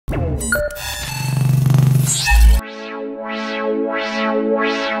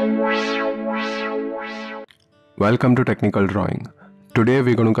Welcome to Technical Drawing. Today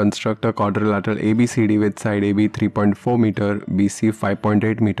we're going to construct a quadrilateral ABCD with side AB 3.4 meter, BC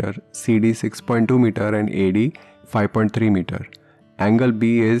 5.8 meter, CD 6.2 meter and AD 5.3 meter. Angle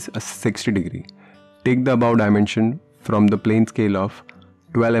B is 60 degree. Take the above dimension from the plane scale of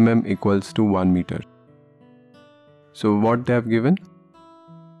 12 mm equals to 1 meter. So what they have given?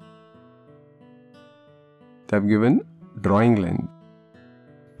 They have given drawing length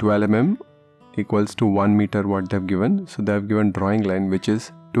 12 mm equals to 1 meter, what they have given. So they have given drawing length which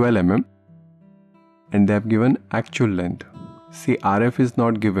is 12 mm and they have given actual length. See, RF is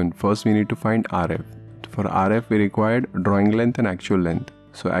not given. First we need to find RF. For RF we required drawing length and actual length.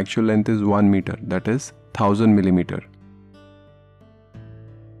 So actual length is 1 meter, that is 1000 millimeter.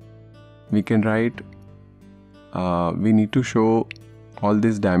 We can write, we need to show all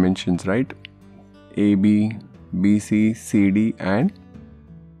these dimensions, right? AB, BC, CD and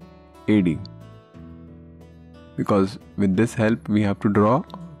AD. Because with this help we have to draw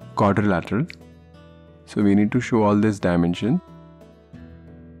quadrilateral. So we need to show all this dimension.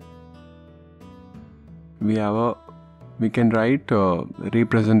 We can write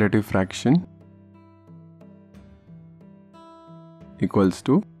representative fraction equals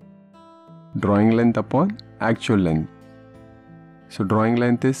to drawing length upon actual length. So drawing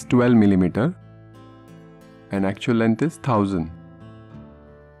length is 12 millimeter and actual length is 1000.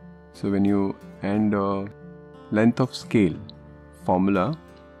 So when you length of scale formula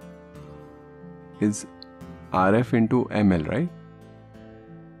is RF into ml, right?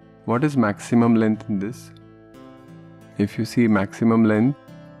 What is maximum length in this? If you see maximum length,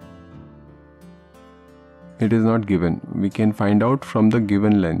 it is not given. We can find out from the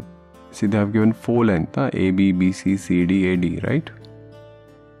given length. See, they have given 4 length, AB, BC, CD, AD, right?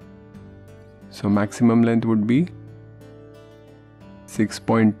 So maximum length would be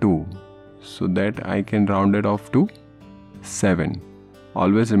 6.2. So that I can round it off to 7.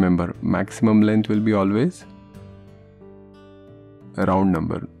 Always remember, maximum length will be always a round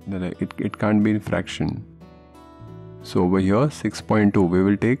number. It can't be in fraction. So over here 6.2, we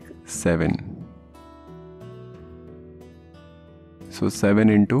will take 7. So 7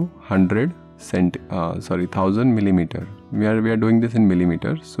 into 1000 millimeter. We are doing this in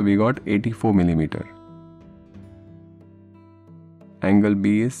millimeter. So we got 84 millimeter. Angle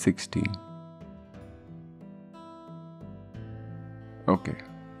B is 60. Okay,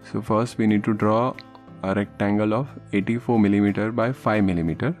 so first we need to draw a rectangle of 84 millimeter by 5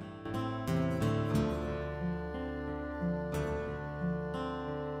 millimeter.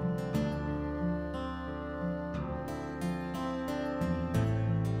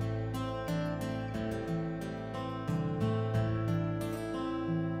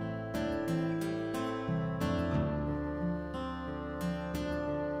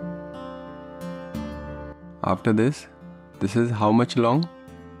 After this is how much long?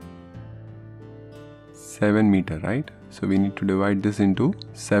 7 meter, right? So we need to divide this into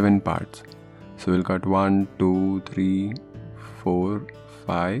 7 parts. So we'll cut 1, 2, 3, 4,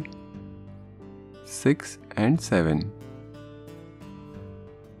 5, 6 and 7.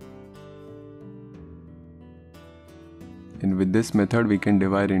 And with this method we can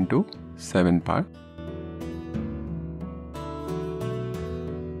divide into 7 parts.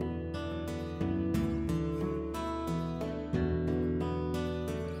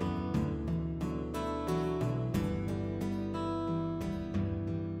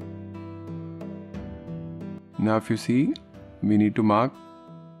 Now if you see, we need to mark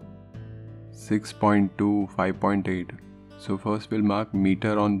 6.2, 5.8. So first we'll mark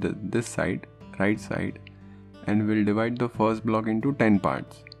meter on this side, right side, and we'll divide the first block into 10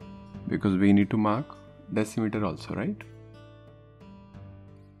 parts because we need to mark decimeter also, right?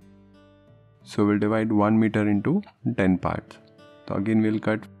 So we'll divide 1 meter into 10 parts. So again we'll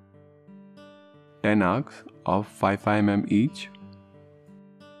cut 10 arcs of 5 mm each.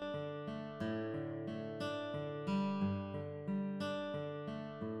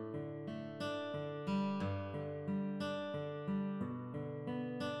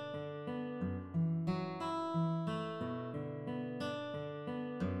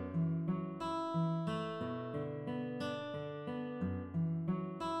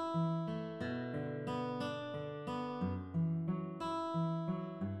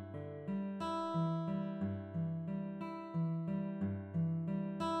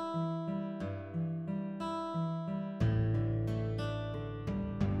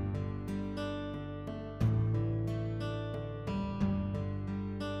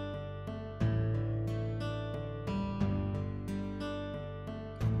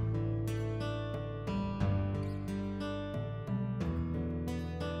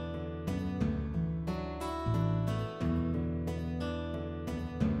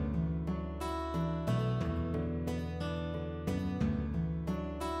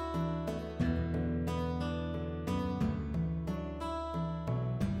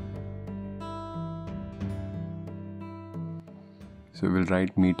 So we'll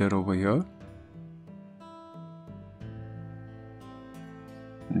write meter over here,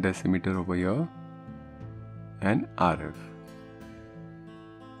 decimeter over here, and RF.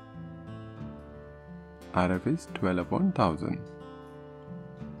 RF is 12 upon 1000.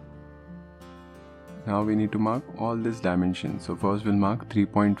 Now we need to mark all these dimensions. So first we'll mark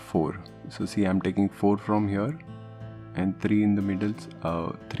 3.4. So see, I'm taking 4 from here and 3 in the middle,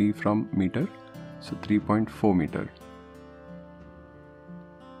 3 from meter. So 3.4 meter.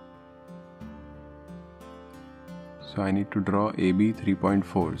 So I need to draw AB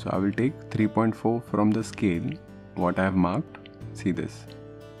 3.4. So I will take 3.4 from the scale, what I have marked. See this.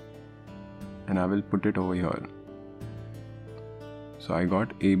 And I will put it over here. So I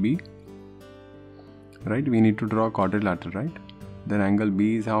got AB, right? We need to draw a quadrilateral, right? Then angle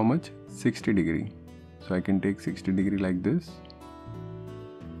B is how much? 60 degree. So I can take 60 degree like this.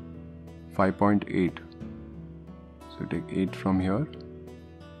 5.8. So take 8 from here.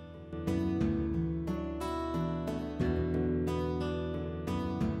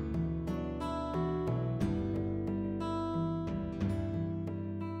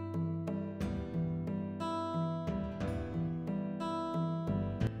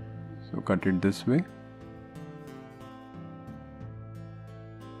 So cut it this way.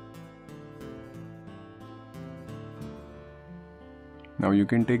 Now you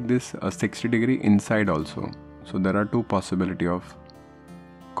can take this 60 degree inside also. So there are two possibilities of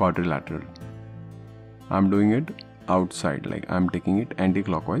quadrilateral. I'm doing it outside, like I'm taking it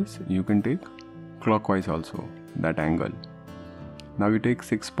anti-clockwise. You can take clockwise also, that angle. Now you take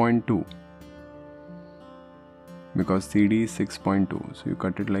 6.2. Because CD is 6.2, so you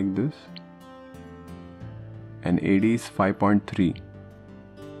cut it like this, and AD is 5.3,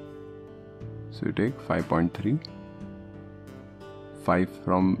 so you take 5.3, 5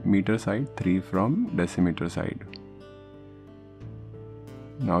 from meter side, 3 from decimeter side.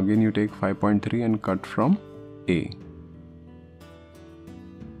 Now again you take 5.3 and cut from A.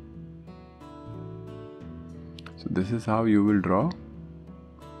 So this is how you will draw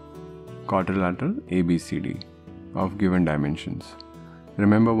quadrilateral ABCD of given dimensions.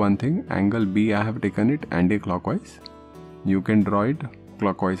 Remember one thing, angle B I have taken it anti-clockwise. You can draw it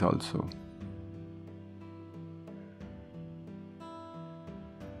clockwise also.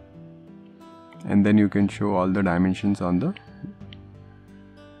 And then you can show all the dimensions on the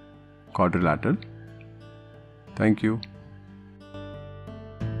quadrilateral. Thank you.